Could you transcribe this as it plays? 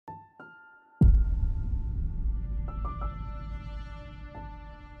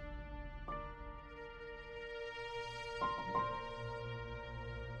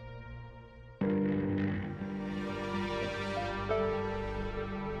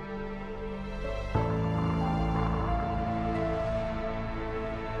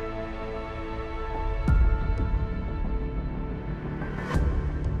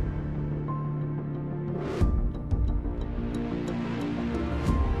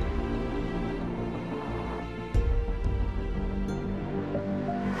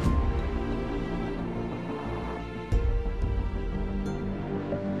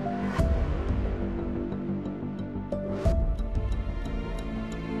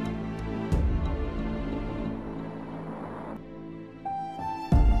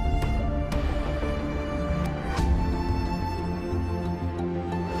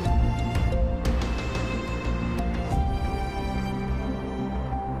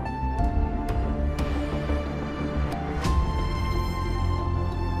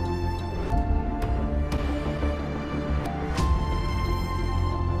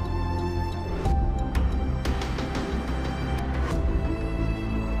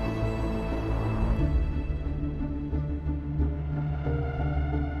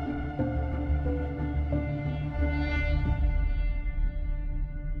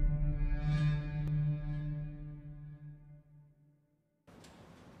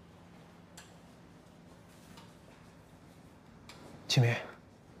秦明，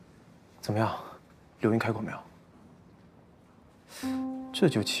怎么样？柳云开口没有？这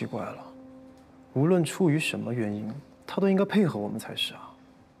就奇怪了，无论出于什么原因，他都应该配合我们才是啊。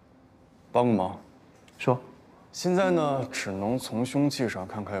帮个忙，说。现在呢，只能从凶器上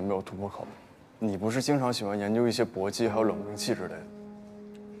看看有没有突破口。你不是经常喜欢研究一些搏击还有冷兵器之类的？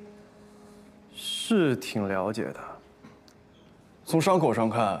是挺了解的。从伤口上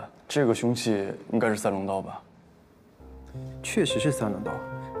看，这个凶器应该是三棱刀吧？确实是三棱刀，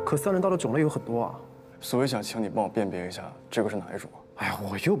可三棱刀的种类有很多啊。所以想请你帮我辨别一下，这个是哪一种？哎呀，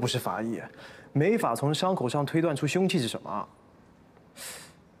我又不是法医，没法从伤口上推断出凶器是什么。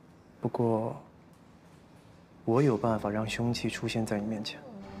不过，我有办法让凶器出现在你面前。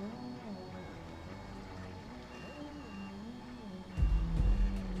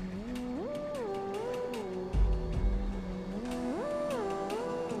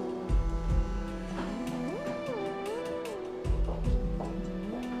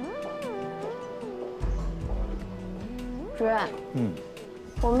主任，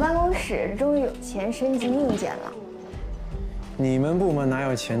我们办公室终于有钱升级硬件了。你们部门哪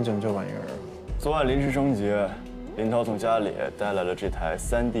有钱整这玩意儿？昨晚临时升级，林涛从家里带来了这台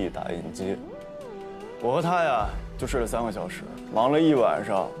3D 打印机。我和他呀，就睡了3个小时，忙了一晚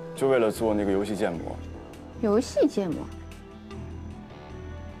上，就为了做那个游戏建模。游戏建模？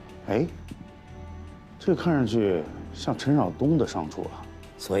哎，这看上去像陈少东的伤处啊。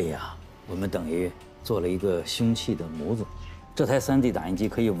所以啊，我们等于做了一个凶器的模子。这台3D 打印机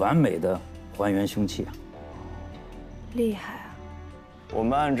可以完美的还原凶器啊。厉害啊！我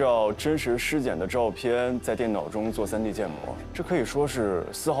们按照真实尸检的照片，在电脑中做3D 建模，这可以说是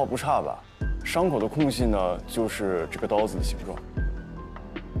丝毫不差吧。伤口的空隙呢，就是这个刀子的形状。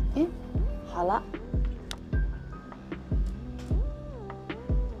好了。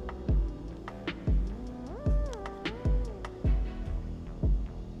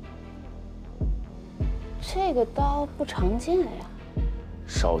这个刀不常见呀。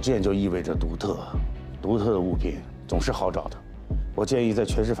少见就意味着独特，独特的物品总是好找的。我建议在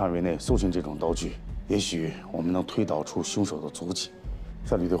全市范围内搜寻这种刀具，也许我们能推导出凶手的足迹。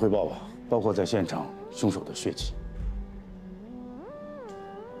向李队汇报吧，包括在现场凶手的血迹。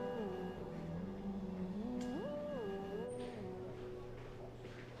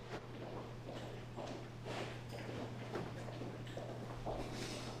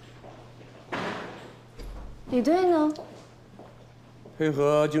李队呢？配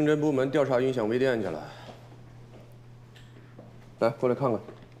合经侦部门调查云享微店去了。来，过来看看。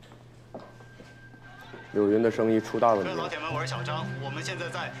柳云的生意出大问题了。各位老铁们，我是小张，我们现在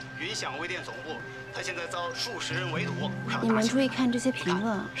在云享微店总部，他现在遭数十人围堵。你们注意看这些评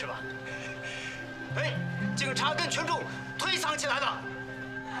论，是吧？哎，警察跟群众推搡起来了。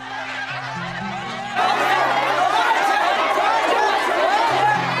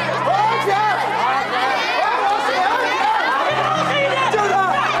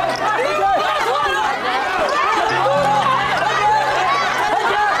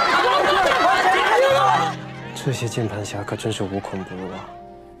这些键盘侠可真是无孔不入啊！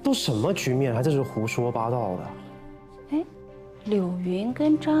都什么局面，还在这胡说八道的？哎，柳云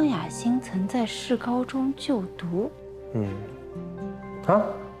跟张雅欣曾在市高中就读。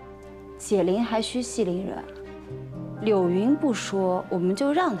解铃还须系铃人。柳云不说，我们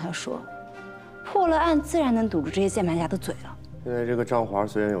就让他说，破了案自然能堵住这些键盘侠的嘴了。现在这个张华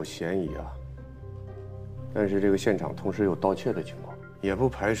虽然有嫌疑啊，但是这个现场同时有盗窃的情况。也不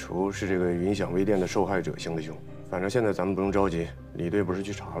排除是这个云享微店的受害者行的凶，反正现在咱们不用着急，李队不是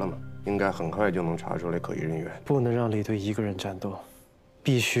去查了吗？应该很快就能查出来可疑人员。不能让李队一个人战斗，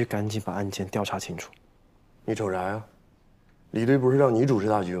必须赶紧把案件调查清楚。你瞅啥呀？李队不是让你主持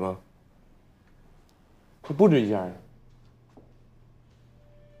大局吗？快布置一下呀！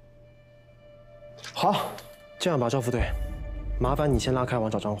好，这样吧，赵副队，麻烦你先拉开网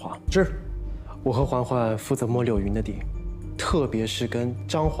找张华。是，我和环环负责摸柳云的底。特别是跟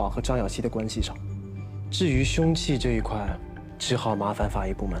张华和张雅熙的关系上，至于凶器这一块，只好麻烦法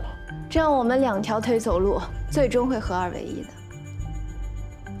医部门了。这样我们2条腿走路，最终会合2为1的。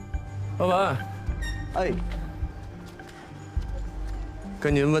老板，哎，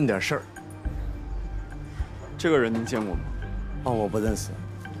跟您问点事儿。这个人您见过吗？哦，我不认识。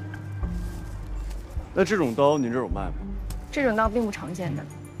那这种刀您这有卖吗？这种刀并不常见的。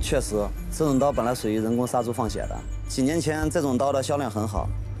确实，这种刀本来属于人工杀猪放血的。几年前这种刀的销量很好，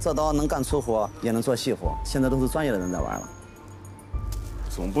这刀能干粗活，也能做细活，现在都是专业的人在玩了。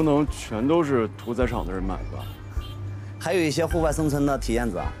总不能全都是屠宰场的人买吧？还有一些户外生存的体验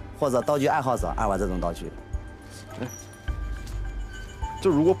者或者刀具爱好者爱玩这种刀具。就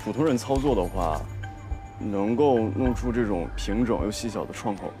如果普通人操作的话，能够弄出这种平整又细小的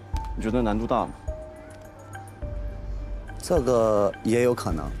创口，你觉得难度大吗？这个也有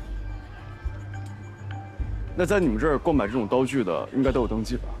可能。那在你们这儿购买这种刀具的，应该都有登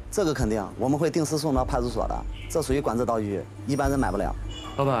记吧？这个肯定，我们会定时送到派出所的。这属于管制刀具，一般人买不了。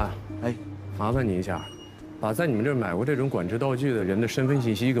老板，哎，麻烦你一下，把在你们这儿买过这种管制道具的人的身份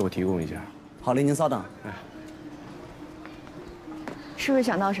信息给我提供一下。好嘞，您稍等。哎，是不是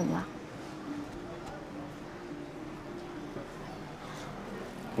想到什么了？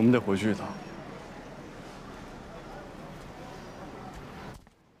我们得回去一趟。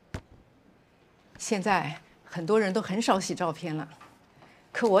现在很多人都很少洗照片了，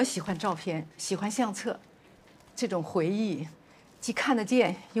可我喜欢照片，喜欢相册，这种回忆，既看得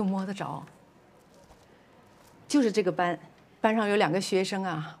见又摸得着。就是这个班上有2个学生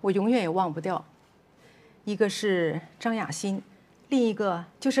啊，我永远也忘不掉，一个是张雅欣，另一个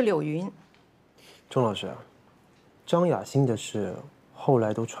就是柳云。钟老师，张雅欣的事后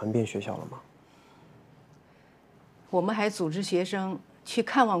来都传遍学校了吗？我们还组织学生去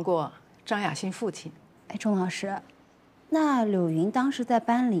看望过张雅欣父亲。哎，钟老师，那柳云当时在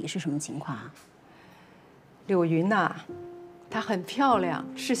班里是什么情况啊？柳云呐，她很漂亮，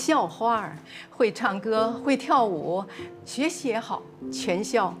是校花儿，会唱歌，会跳舞，学习也好，全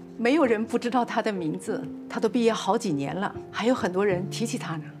校没有人不知道她的名字。她都毕业好几年了，还有很多人提起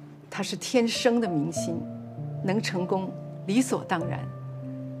她呢。她是天生的明星，能成功理所当然。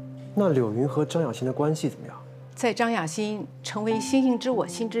那柳云和张雅欣的关系怎么样？在张雅欣成为星星知我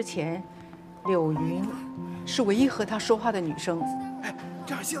心之前，柳云是唯一和她说话的女生。哎，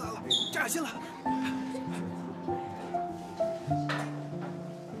张雅欣来了，张雅欣来了。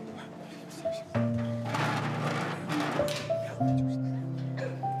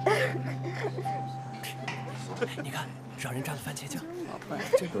你看，让人蘸了番茄酱。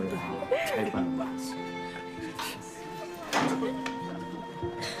这个拆饭吧。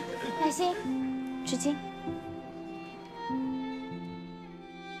雅欣，纸巾。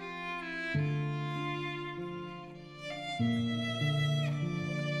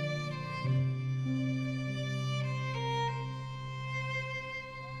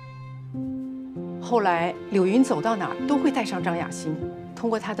后来柳云走到哪儿都会带上张雅欣。通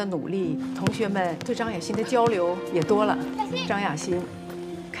过她的努力，同学们对张雅欣的交流也多了。张雅欣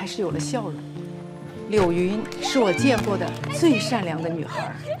开始有了笑容。柳云是我见过的最善良的女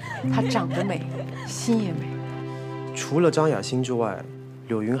孩，她长得美，心也美。除了张雅欣之外，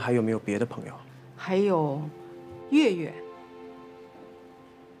柳云还有没有别的朋友？还有月月。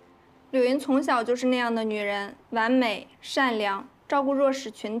柳云从小就是那样的女人，完美、善良，照顾弱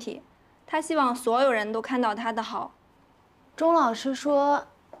势群体。她希望所有人都看到她的好。钟老师说，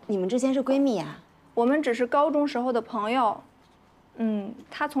你们之间是闺蜜呀？我们只是高中时候的朋友。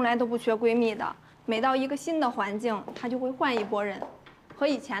她从来都不缺闺蜜的。每到一个新的环境，她就会换一拨人，和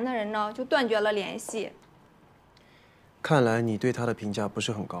以前的人呢就断绝了联系。看来你对她的评价不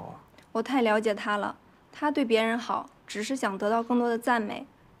是很高啊。我太了解她了，她对别人好，只是想得到更多的赞美。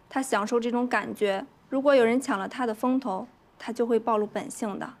她享受这种感觉。如果有人抢了她的风头，她就会暴露本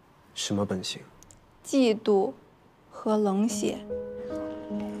性的。什么本性？嫉妒和冷血。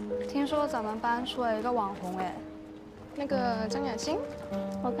听说咱们班出了一个网红，哎，那个张雅欣，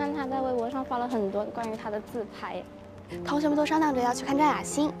我看她在微博上发了很多关于她的自拍。同学们都商量着要去看张雅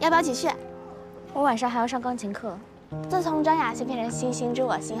欣，要不要一起去？我晚上还要上钢琴课。自从张雅欣变成星星知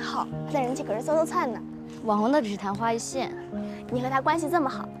我心后，她的人气可是嗖嗖窜呢。网红的只是昙花一现，你和她关系这么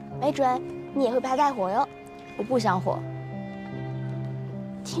好，没准你也会被她带火哟。我不想火。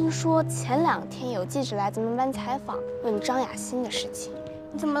听说前2天有记者来咱们班采访，问张雅欣的事情。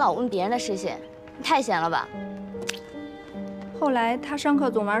你怎么老问别人的事情？你太闲了吧？后来他上课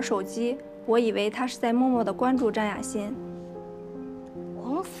总玩手机，我以为他是在默默地关注张雅欣。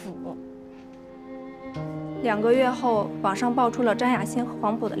黄甫。2个月后，网上爆出了张雅欣和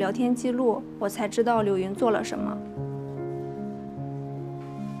黄甫的聊天记录，我才知道柳云做了什么。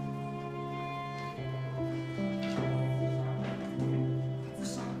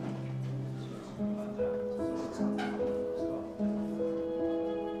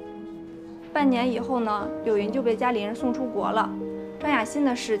半年以后呢，柳云就被家里人送出国了。张雅欣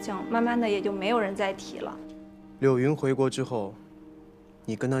的事情，慢慢的也就没有人再提了。柳云回国之后，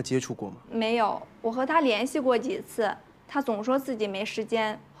你跟她接触过吗？没有，我和她联系过几次，她总说自己没时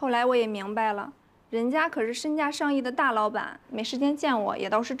间。后来我也明白了，人家可是身价上亿的大老板，没时间见我也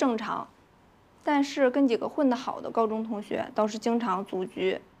倒是正常。但是跟几个混得好的高中同学倒是经常组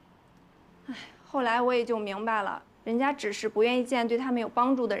局。后来我也就明白了，人家只是不愿意见对他们有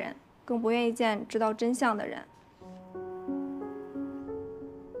帮助的人。更不愿意见知道真相的人。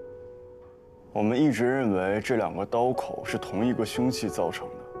我们一直认为这2个刀口是同一个凶器造成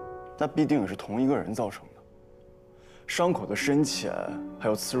的，那必定也是同一个人造成的。伤口的深浅，还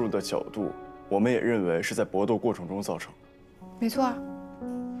有刺入的角度，我们也认为是在搏斗过程中造成的。没错。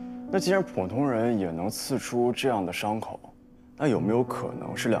那既然普通人也能刺出这样的伤口，那有没有可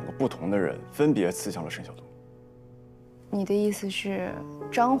能是2个不同的人分别刺向了沈晓东？你的意思是，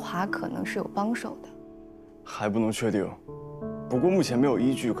张华可能是有帮手的？还不能确定，不过目前没有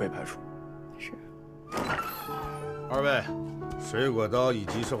依据可以排除。是。2位，水果刀以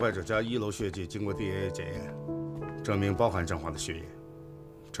及受害者家1楼血迹经过 DNA 检验，证明包含张华的血液。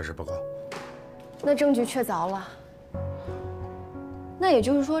这是报告。那证据确凿了。那也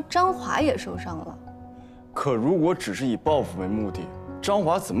就是说，张华也受伤了。可如果只是以报复为目的，张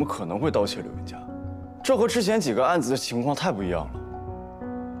华怎么可能会盗窃柳云家？这和之前几个案子的情况太不一样了，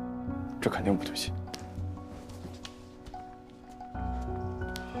这肯定不对劲。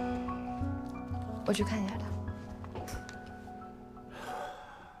我去看一下他。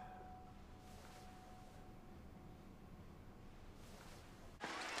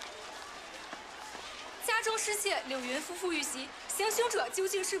家中失窃，柳云夫妇遇袭，行凶者究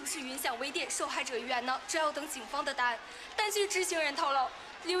竟是不是云享微店受害者一员呢？这要等警方的答案。但据知情人透露，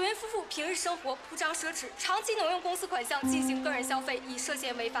柳云夫妇平日生活铺张奢侈，长期挪用公司款项进行个人消费，已涉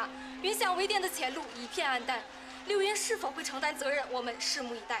嫌违法。云享微店的前路一片暗淡，柳云是否会承担责任，我们拭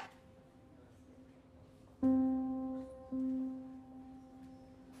目以待。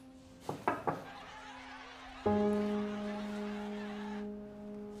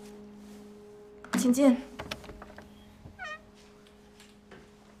请进。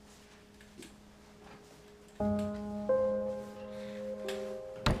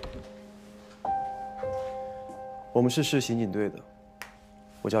我们是市刑警队的，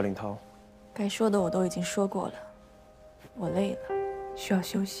我叫林涛。该说的我都已经说过了，我累了，需要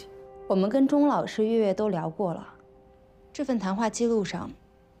休息。我们跟钟老师、月月都聊过了，这份谈话记录上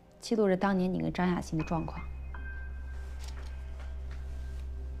记录着当年你跟张雅欣的状况。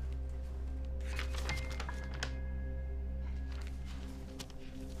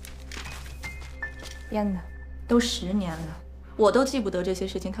编的，都10年了，我都记不得这些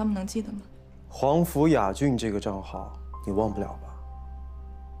事情，他们能记得吗？黄福雅俊这个账号你忘不了吧？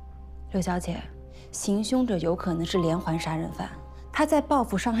刘小姐，行凶者有可能是连环杀人犯，他在报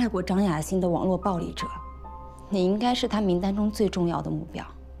复伤害过张雅欣的网络暴力者，你应该是他名单中最重要的目标。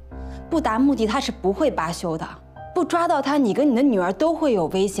不达目的他是不会罢休的，不抓到他，你跟你的女儿都会有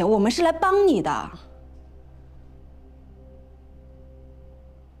危险。我们是来帮你的。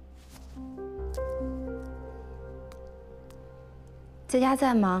在家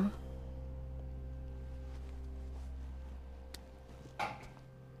在吗？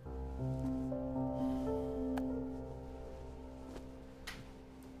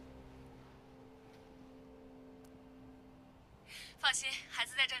放心，孩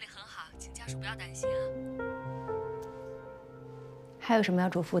子在这里很好，请家属不要担心啊。还有什么要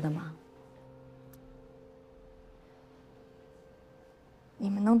嘱咐的吗？你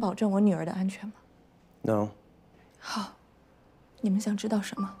们能保证我女儿的安全吗？能。好，你们想知道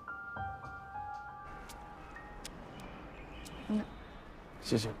什么？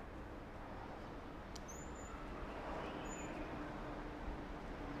谢谢。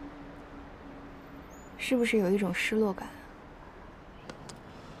是不是有一种失落感？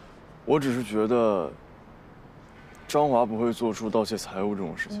我只是觉得，张华不会做出盗窃财物这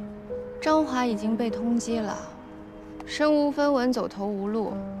种事情。张华已经被通缉了，身无分文，走投无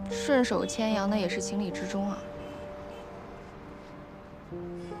路，顺手牵羊的也是情理之中啊。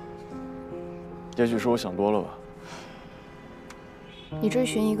也许是我想多了吧。你追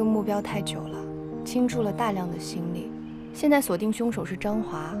寻一个目标太久了，倾注了大量的心力，现在锁定凶手是张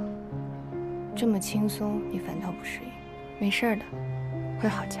华，这么轻松，你反倒不适应。没事的，会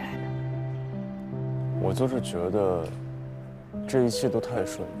好起来的。我就是觉得，这一切都太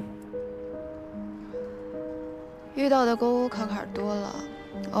顺利。遇到的沟沟坎坎多了，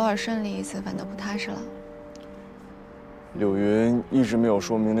偶尔顺利一次，反倒不踏实了。柳云一直没有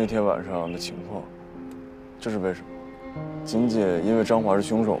说明那天晚上的情况，这是为什么？仅仅因为张华是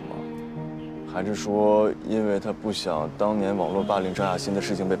凶手吗？还是说因为他不想当年网络霸凌张雅欣的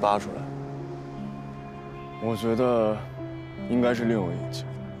事情被扒出来？我觉得应该是另有隐情。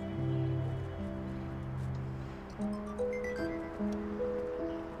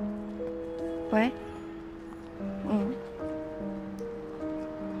喂，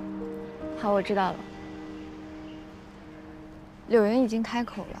好，我知道了。柳云已经开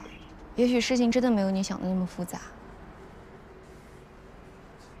口了，也许事情真的没有你想的那么复杂。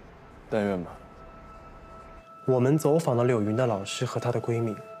但愿吧。我们走访了柳云的老师和她的闺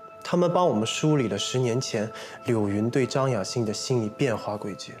蜜，他们帮我们梳理了10年前柳云对张雅欣的心理变化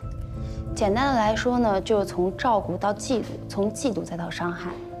轨迹。简单的来说呢，就是从照顾到嫉妒，从嫉妒再到伤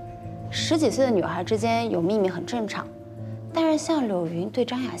害。10几岁的女孩之间有秘密很正常，但是像柳云对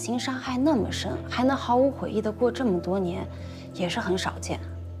张雅欣伤害那么深，还能毫无悔意的过这么多年，也是很少见。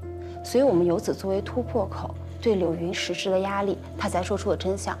所以我们由此作为突破口，对柳云实施了压力，她才说出了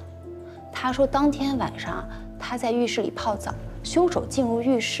真相。她说当天晚上她在浴室里泡澡，凶手进入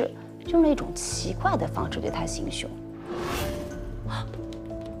浴室，用了一种奇怪的方式对她行凶。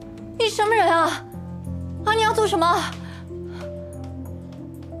你什么人啊？啊，你要做什么？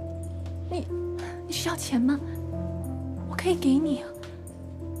你需要钱吗？我可以给你啊。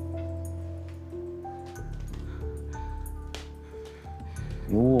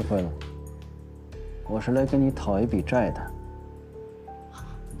你误会了，我是来跟你讨一笔债的。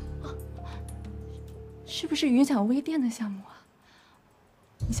是不是云想微店的项目啊？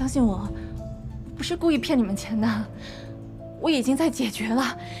你相信我，我不是故意骗你们钱的，我已经在解决了。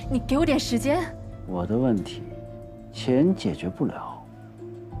你给我点时间。我的问题，钱解决不了。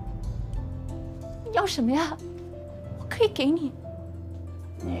你要什么呀？我可以给你。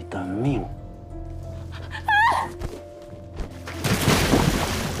你的命。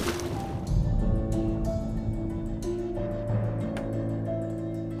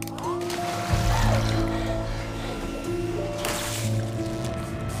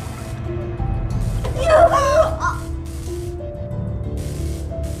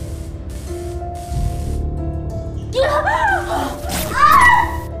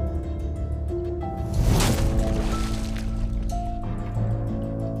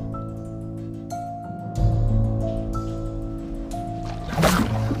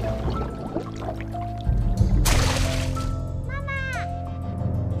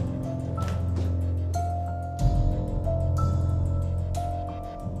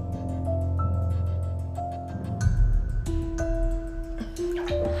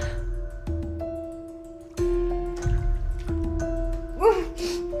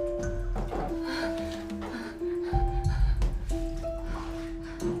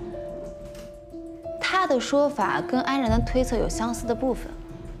他的说法跟安然的推测有相似的部分。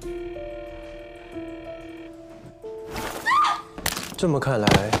这么看来，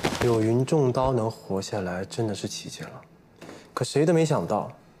柳云中刀能活下来真的是奇迹了。可谁都没想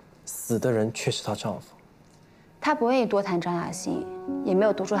到，死的人却是她丈夫。她不愿意多谈张雅欣，也没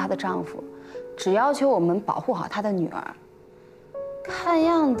有毒出她的丈夫，只要求我们保护好她的女儿。看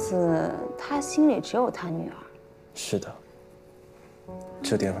样子，她心里只有她女儿。是的，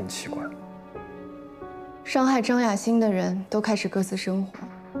这点很奇怪。伤害张雅欣的人都开始各自生活，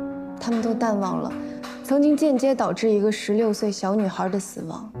他们都淡忘了曾经间接导致一个16岁小女孩的死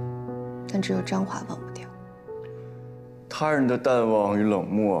亡，但只有张华忘不掉。他人的淡忘与冷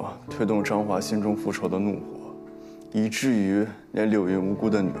漠推动张华心中复仇的怒火，以至于连柳云无辜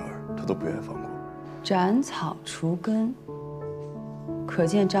的女儿他都不愿放过。斩草除根，可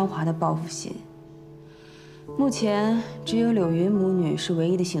见张华的报复心。目前只有柳云母女是唯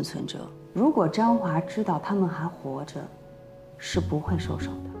一的幸存者。如果张华知道他们还活着，是不会收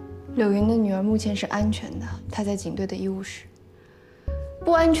手的。柳云的女儿目前是安全的，她在警队的医务室。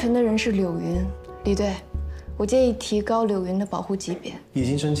不安全的人是柳云。李队，我建议提高柳云的保护级别。已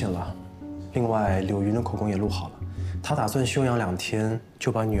经申请了。另外，柳云的口供也录好了，她打算休养2天，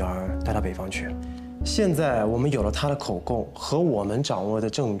就把女儿带到北方去。现在我们有了她的口供和我们掌握的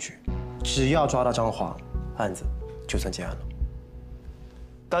证据，只要抓到张华，案子就算结案了。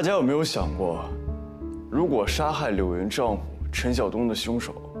大家有没有想过，如果杀害柳云丈夫陈晓东的凶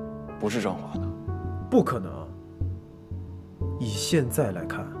手不是张华呢？不可能。以现在来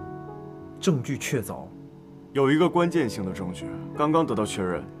看，证据确凿。有一个关键性的证据，刚刚得到确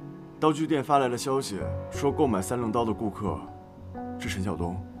认，道具店发来了消息，说购买3棱刀的顾客是陈晓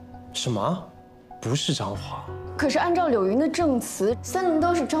东。什么？不是张华？可是按照柳云的证词，3棱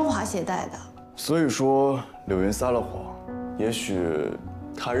刀是张华携带的。所以说，柳云撒了谎，也许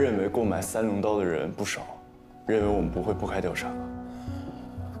他认为购买3棱刀的人不少，认为我们不会不开调查。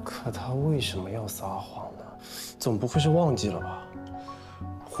可他为什么要撒谎呢？总不会是忘记了吧？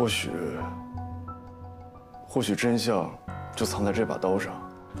或许真相就藏在这把刀上。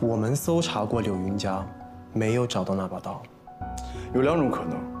我们搜查过柳云家，没有找到那把刀。有2种可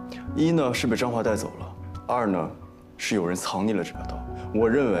能，一呢是被张华带走了，2呢是有人藏匿了这把刀。我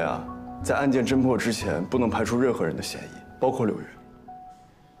认为啊，在案件侦破之前，不能排除任何人的嫌疑，包括柳云。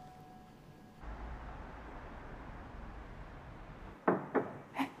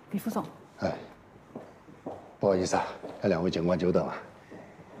李副总，哎，不好意思啊，让2位警官久等了。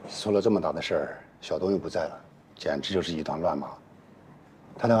出了这么大的事儿，小东又不在了，简直就是一团乱麻。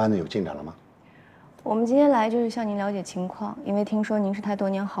他的案子有进展了吗？我们今天来就是向您了解情况，因为听说您是他多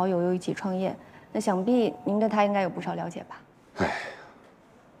年好友，又一起创业，那想必您对他应该有不少了解吧？哎，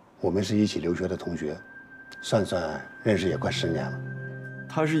我们是一起留学的同学，算算认识也快10年了。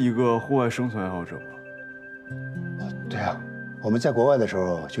他是一个户外生存爱好者吗？对啊，我们在国外的时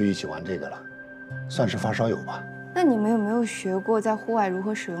候就一起玩这个了，算是发烧友吧。那你们有没有学过在户外如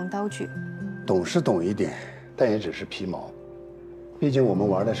何使用刀具？懂是懂一点，但也只是皮毛。毕竟我们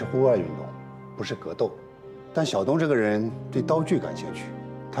玩的是户外运动，不是格斗。但小东这个人对刀具感兴趣，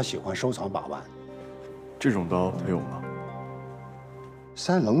他喜欢收藏把玩。这种刀他有吗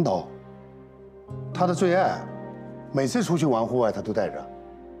？3棱刀，他的最爱，每次出去玩户外他都带着。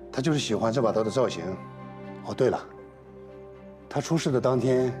他就是喜欢这把刀的造型。哦，对了，他出事的当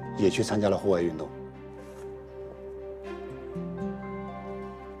天也去参加了户外运动。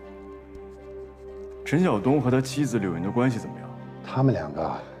陈晓东和他妻子柳云的关系怎么样？他们2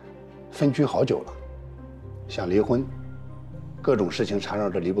个分居好久了，想离婚，各种事情缠绕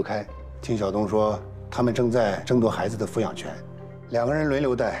着离不开。听小东说，他们正在争夺孩子的抚养权，2个人轮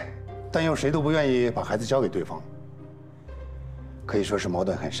流带，但又谁都不愿意把孩子交给对方，可以说是矛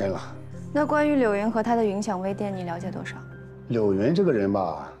盾很深了。那关于柳云和他的云享微店，你了解多少？柳云这个人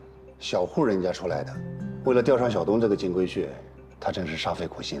吧，小户人家出来的，为了钓上小东这个金龟婿，他真是煞费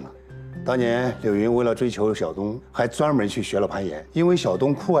苦心了。当年柳云为了追求小东，还专门去学了攀岩。因为小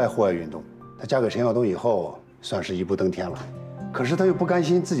东酷爱户外运动，她嫁给陈晓东以后，算是一步登天了。可是她又不甘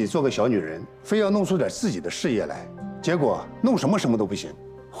心自己做个小女人，非要弄出点自己的事业来。结果弄什么都不行，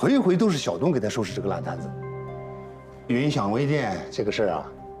回回都是小东给她收拾这个烂摊子。云享微店这个事儿啊，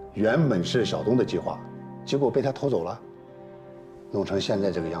原本是小东的计划，结果被他偷走了，弄成现在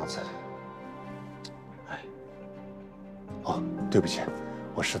这个样子。哎，哦，对不起，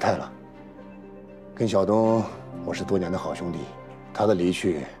我失态了。跟小东，我是多年的好兄弟，他的离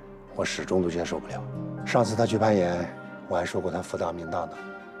去，我始终都接受不了。上次他去攀岩，我还说过他福大命大呢。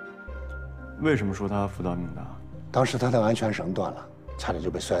为什么说他福大命大？当时他的安全绳断了，差点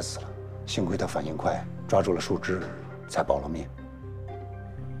就被摔死了，幸亏他反应快，抓住了树枝，才保了命。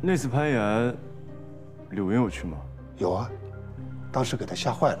那次攀岩，柳云有去吗？有啊，当时给他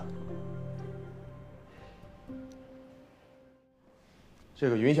吓坏了。这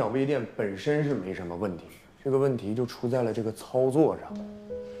个云享微店本身是没什么问题，这个问题就出在了这个操作上。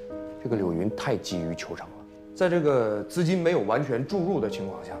这个柳云太急于求成了，在这个资金没有完全注入的情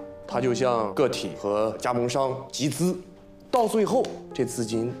况下，他就向个体和加盟商集资，到最后这资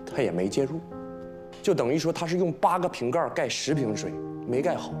金他也没介入，就等于说他是用8个瓶盖盖10瓶水，没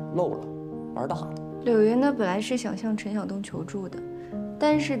盖好漏了，玩大了。柳云呢本来是想向陈晓东求助的，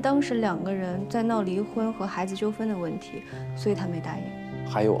但是当时2个人在闹离婚和孩子纠纷的问题，所以他没答应。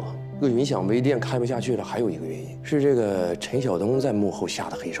还有啊，这个云享微店开不下去了，还有一个原因是这个陈晓东在幕后下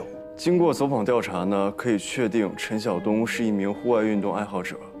的黑手。经过走访调查呢，可以确定陈晓东是一名户外运动爱好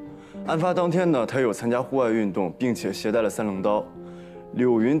者。案发当天呢，他有参加户外运动，并且携带了3棱刀。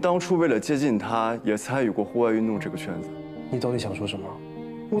柳云当初为了接近他，也参与过户外运动这个圈子。你到底想说什么？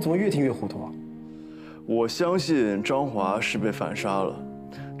我怎么越听越糊涂啊？我相信张华是被反杀了，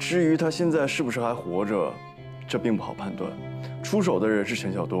至于他现在是不是还活着，这并不好判断。出手的人是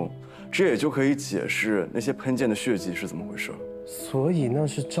陈晓东，这也就可以解释那些喷溅的血迹是怎么回事。所以那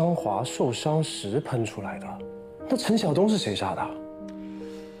是张华受伤时喷出来的。那陈晓东是谁杀的？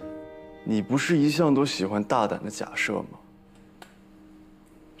你不是一向都喜欢大胆的假设吗？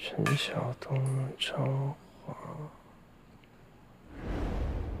陈晓东、张华、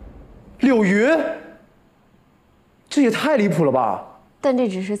柳云，这也太离谱了吧！但这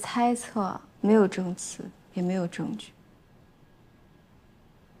只是猜测，没有证词，也没有证据。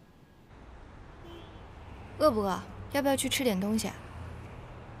饿不饿？要不要去吃点东西？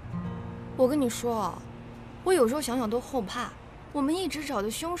我跟你说，我有时候想想都后怕。我们一直找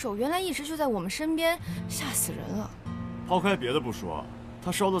的凶手，原来一直就在我们身边，吓死人了。抛开别的不说，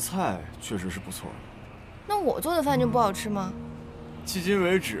他烧的菜确实是不错。那我做的饭就不好吃吗？迄今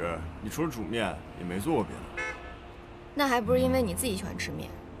为止，你除了煮面也没做过别的。那还不是因为你自己喜欢吃面？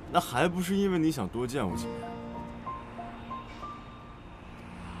那还不是因为你想多见我几面？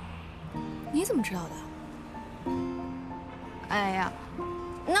你怎么知道的？哎呀，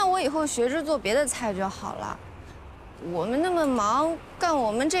那我以后学着做别的菜就好了。我们那么忙，干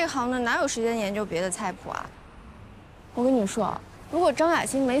我们这行的哪有时间研究别的菜谱啊？我跟你说，如果张雅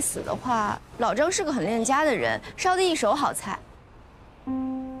欣没死的话，老张是个很恋家的人，烧的一手好菜。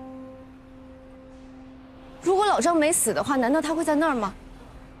如果老张没死的话，难道他会在那儿吗？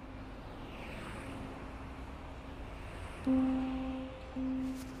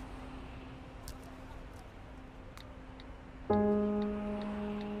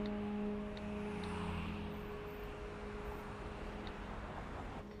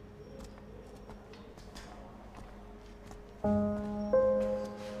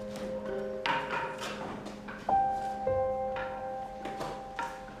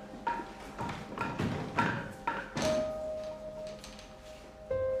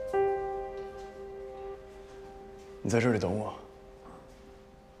在这里等我。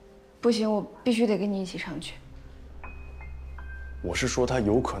不行，我必须得跟你一起上去。我是说他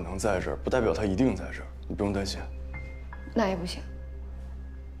有可能在这儿，不代表他一定在这儿，你不用担心。那也不行。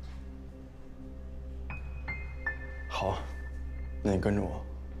好，那你跟着我。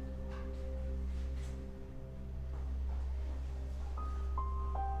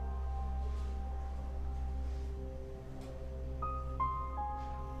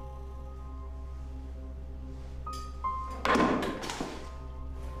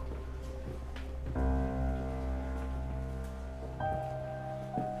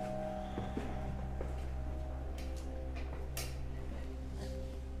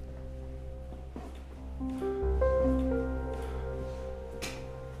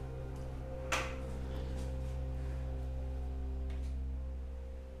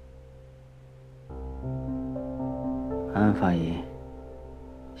 安法医、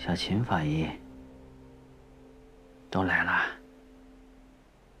小秦法医都来了，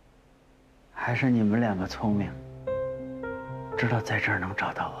还是你们两个聪明，知道在这儿能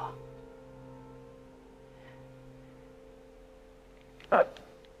找到我。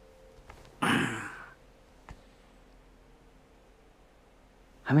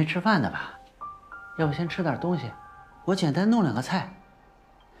还没吃饭呢吧？要不先吃点东西，我简单弄2个菜，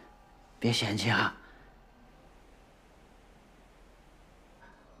别嫌弃啊。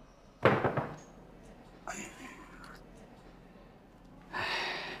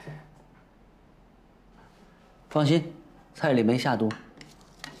 放心，菜里没下毒，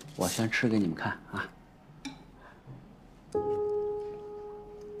我先吃给你们看啊。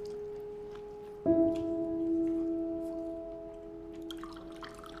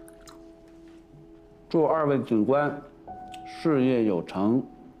祝2位警官事业有成，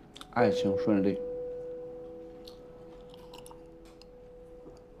爱情顺利。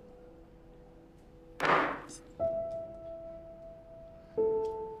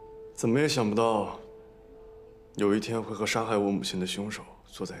怎么也想不到。 有一天会和杀害我母亲的凶手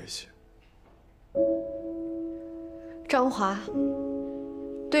坐在一起。张华，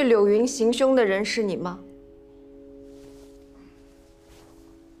对柳云行凶的人是你吗？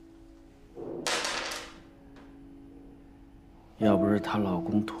要不是她老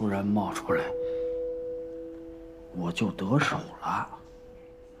公突然冒出来，我就得手了。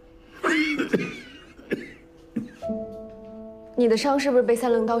你的伤是不是被3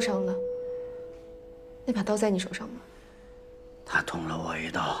棱刀伤的？ 那把刀在你手上吗？他捅了我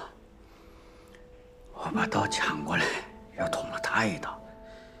1刀，我把刀抢过来，又捅了他1刀。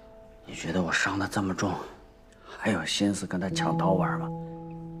你觉得我伤得这么重，还有心思跟他抢刀玩吗？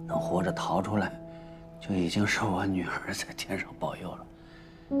能活着逃出来，就已经是我女儿在天上保佑了。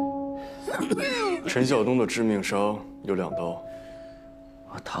陈晓东的致命伤有2刀。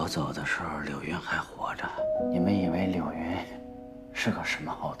我逃走的时候，柳云还活着。你们以为柳云是个什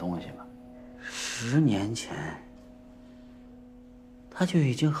么好东西吗？ 10年前，他就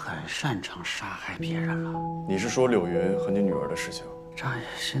已经很擅长杀害别人了。你是说柳云和你女儿的事情？张雅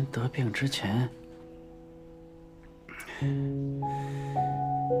欣得病之前，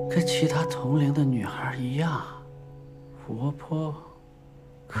跟其他同龄的女孩一样，活泼、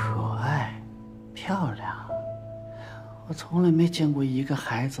可爱、漂亮。我从来没见过一个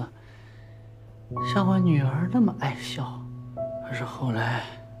孩子像我女儿那么爱笑。可是后来，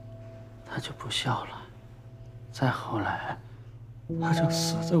 他就不笑了，再后来，他就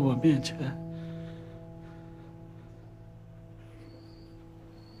死在我面前。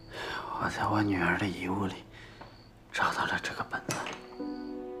我在我女儿的遗物里找到了这个本子。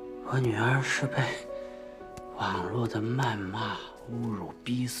我女儿是被网络的谩骂、侮辱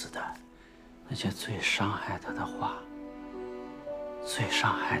逼死的，那些最伤害她的话、最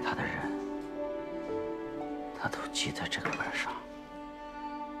伤害她的人，她都记在这个本上。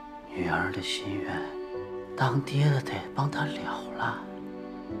 女儿的心愿，当爹的得帮她了了。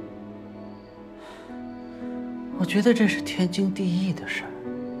我觉得这是天经地义的事儿。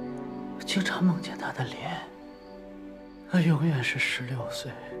我经常梦见她的脸，她永远是16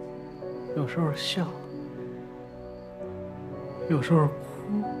岁，有时候笑，有时候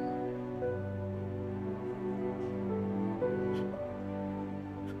哭，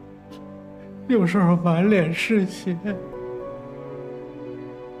有时候满脸是血。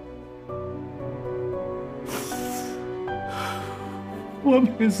 我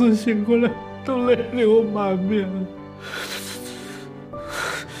每次醒过来都泪流满面。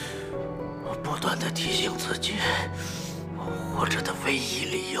我不断地提醒自己，我活着的唯一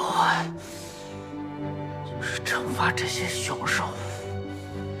理由就是惩罚这些凶手。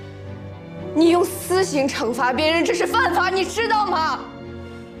你用私刑惩罚别人，这是犯法，你知道吗？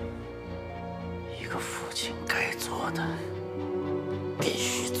一个父亲该做的必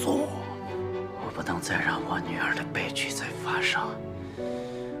须做，我不能再让我女儿的悲剧再发生，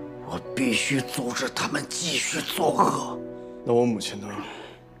我必须阻止他们继续作恶。那我母亲呢？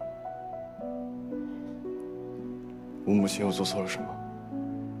我母亲又做错了什么？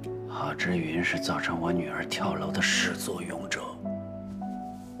郝之云是造成我女儿跳楼的始作俑者。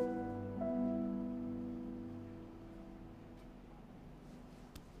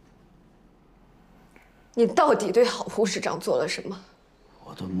你到底对郝护士长做了什么？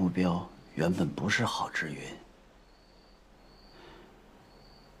我的目标原本不是郝之云，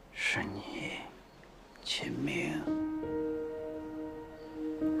是你，秦明。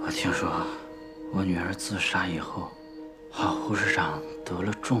我听说我女儿自杀以后，郝护士长得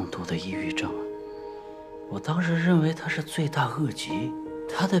了重度的抑郁症。我当时认为她是罪大恶极，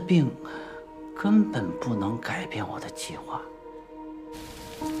她的病根本不能改变我的计划。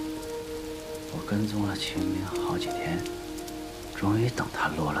我跟踪了秦明好几天，终于等他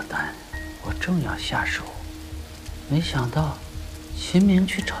落了单，我正要下手，没想到秦明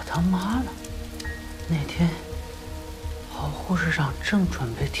去找他妈了。那天，郝护士长正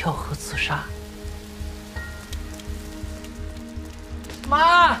准备跳河自杀。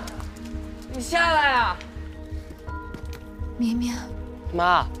妈，你下来啊！明明，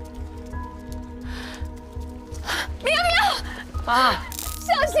妈，明明，妈，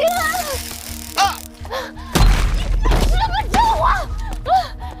小心啊！你干什么叫我？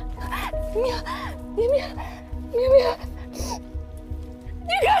明明，你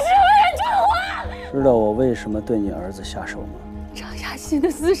干什么呀，叫我？知道我为什么对你儿子下手吗？张雅欣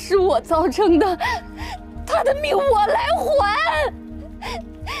的死是我造成的，他的命我来还。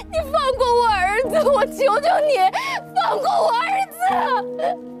你放过我儿子，我求求你，放过我儿子！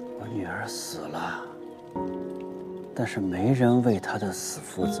我女儿死了，但是没人为她的死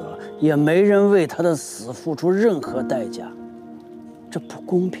负责，也没人为她的死付出任何代价，这不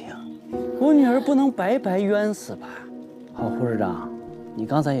公平。我女儿不能白白冤死吧？郝护士长，你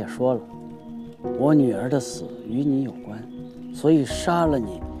刚才也说了，我女儿的死与你有关，所以杀了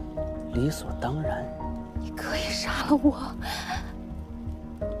你理所当然。你可以杀了我，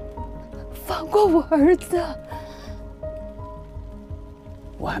放过我儿子。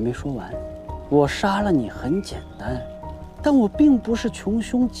我还没说完，我杀了你很简单，但我并不是穷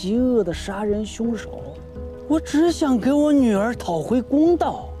凶极恶的杀人凶手，我只想给我女儿讨回公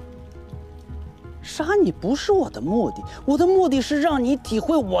道。杀你不是我的目的，我的目的是让你体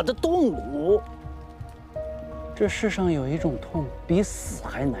会我的痛苦。这世上有一种痛比死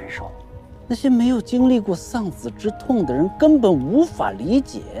还难受，那些没有经历过丧子之痛的人根本无法理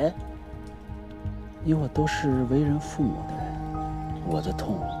解。你我都是为人父母的人，我的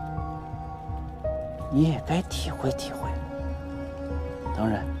痛你也该体会体会。当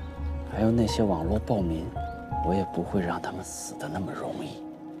然，还有那些网络暴民，我也不会让他们死得那么容易。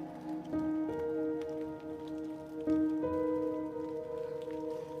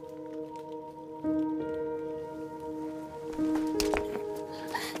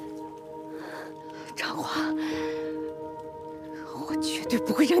张华，我绝对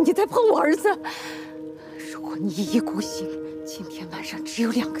不会让你再碰我儿子。如果你一意孤行，今天晚上只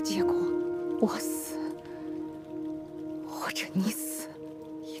有2个结果：我死，或者你死。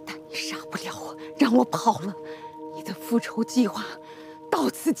一旦你杀不了我，让我跑了，你的复仇计划到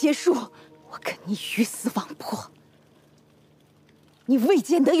此结束，我跟你鱼死网破。你未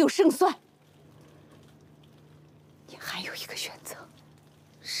见得有胜算。你还有一个选择：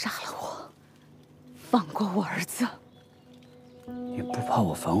杀了我，放过我儿子。你不怕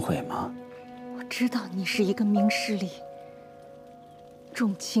我反悔吗？我知道你是一个明事理、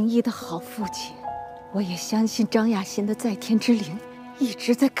重情义的好父亲，我也相信张雅欣的在天之灵一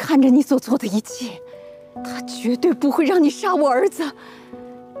直在看着你所做的一切，他绝对不会让你杀我儿子，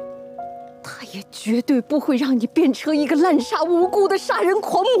他也绝对不会让你变成一个滥杀无辜的杀人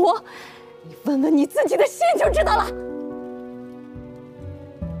狂魔。你问问你自己的心就知道了。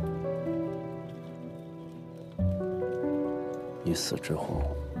你死之后，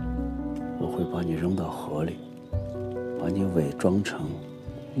我会把你扔到河里，把你伪装成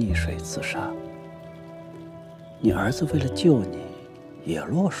溺水自杀。你儿子为了救你，也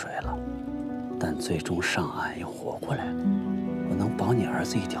落水了，但最终上岸又活过来了。我能保你儿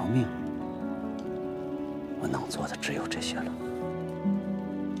子一条命，我能做的只有这些了。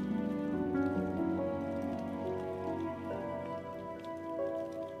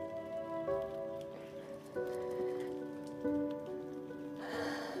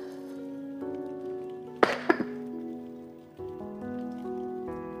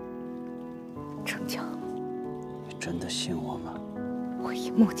程强，你真的信我吗？我以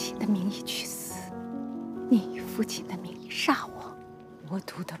母亲的名义去死，你以父亲的名义杀我，我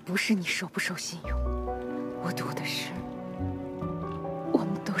图的不是你受不受信用，我图的是我们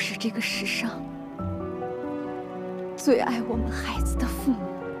都是这个世上最爱我们孩子的父母。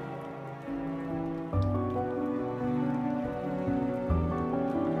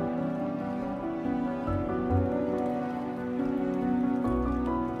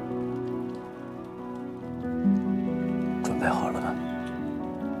准备好了吗？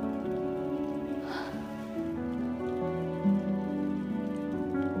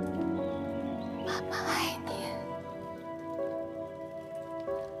妈妈爱你。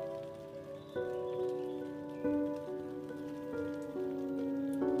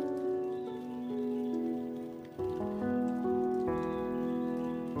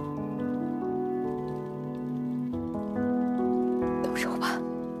动手吧。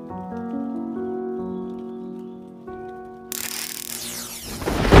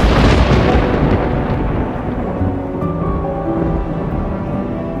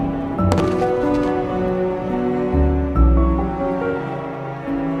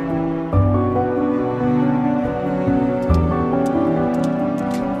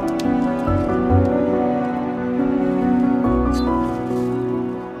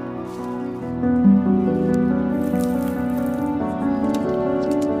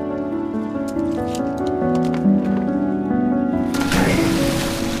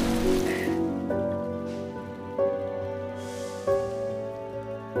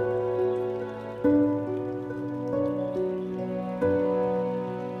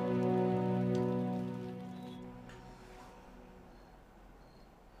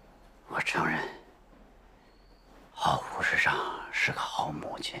我承认，郝护士长是个好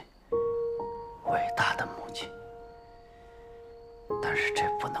母亲，伟大的母亲。但是这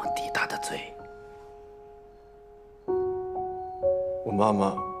不能抵她的罪。我妈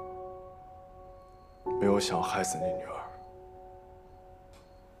妈没有想要害死你女儿，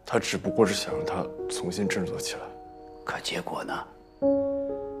她只不过是想让她重新振作起来。可结果呢？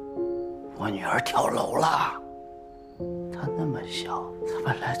我女儿跳楼了。她那么小，她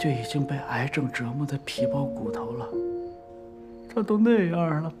本来就已经被癌症折磨的皮包骨头了，她都那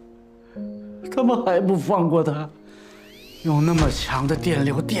样了，他们还不放过她，用那么强的电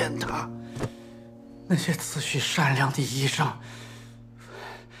流电她。那些自诩善良的医生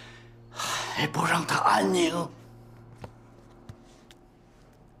还不让她安宁。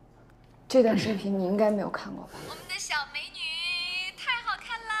这段视频你应该没有看过吧？我们的小美女太好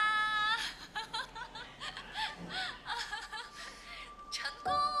看啦！成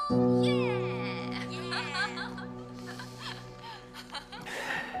功耶！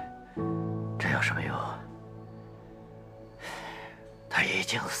这有什么用？她已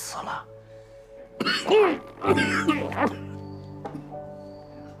经死了。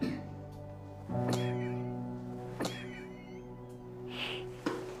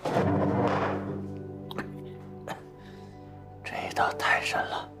这一刀太深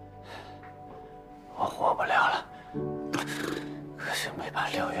了，我活不了了。可惜没把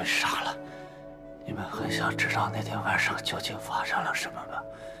刘云杀了。你们很想知道那天晚上究竟发生了什么吗？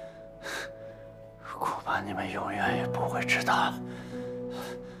恐怕你们永远也不会知道。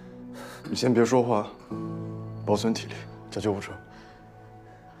你先别说话，保存体力，叫救护车。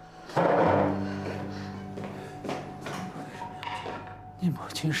你母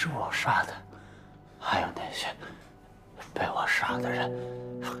亲是我杀的，还有那些被我杀的人，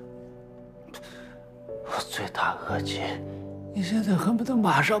我罪大恶极。你现在恨不得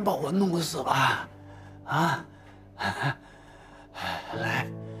马上把我弄死吧？啊！来，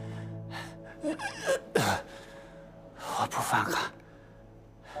我不反抗。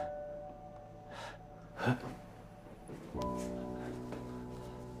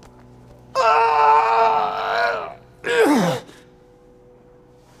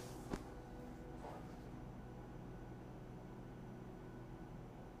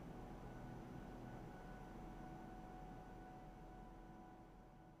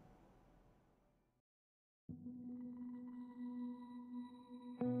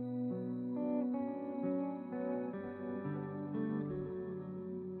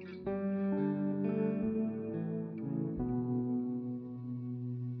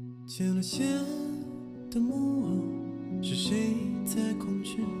见了线的木偶，是谁在控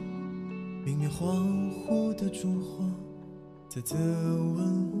制？明明恍惚的烛火，在责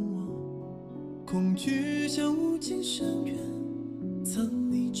问我。恐惧像无尽深渊，藏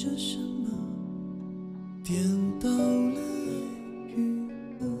匿着什么？颠倒了爱与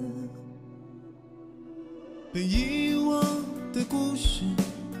恶，被遗忘的故事，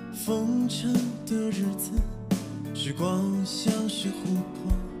封尘的日子，时光像是琥珀。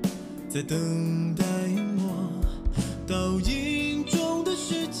在等待我倒影中的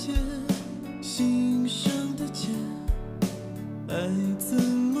世界，欣赏得见，爱怎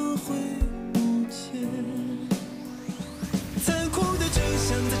么会不见？残酷的真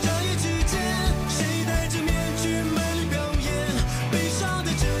相在眨眼之间，谁戴着面具卖力表演？悲伤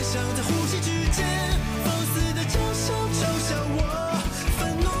的真相在呼吸之间，放肆的嘲笑我，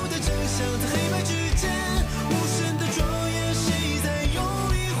愤怒的真相在黑白之间，无声的庄严，谁在用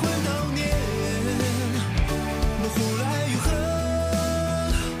灵魂悼念？模糊了爱与恨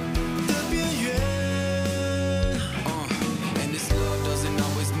的边缘。And this love doesn't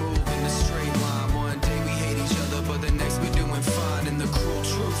always move in a straight line. One day we hate each other, but the next we doing fine. And the cruel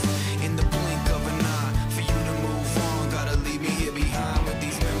truth, in the blink of an eye, for you to move on, gotta leave me here behind with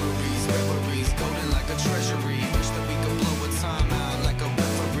these memories, golden like a treasury. Wish that we could blow a time out like a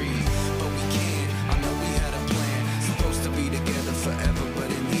referee, but we can't. I know we had a plan, supposed to be together forever, but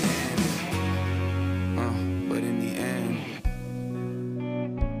in the end, but in the end.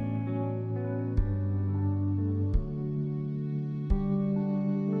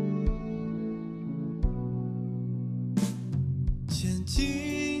 前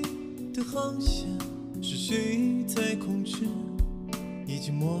进的航线是谁在控制？已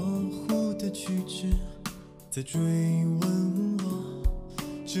经模糊的曲直在追问我，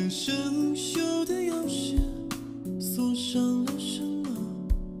这生锈的钥匙锁上了什么？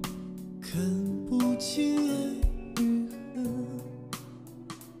看不清爱与恨。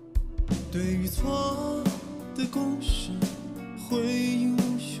对与错的公式，回应无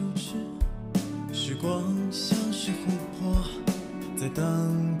休止。时光像是琥珀，在当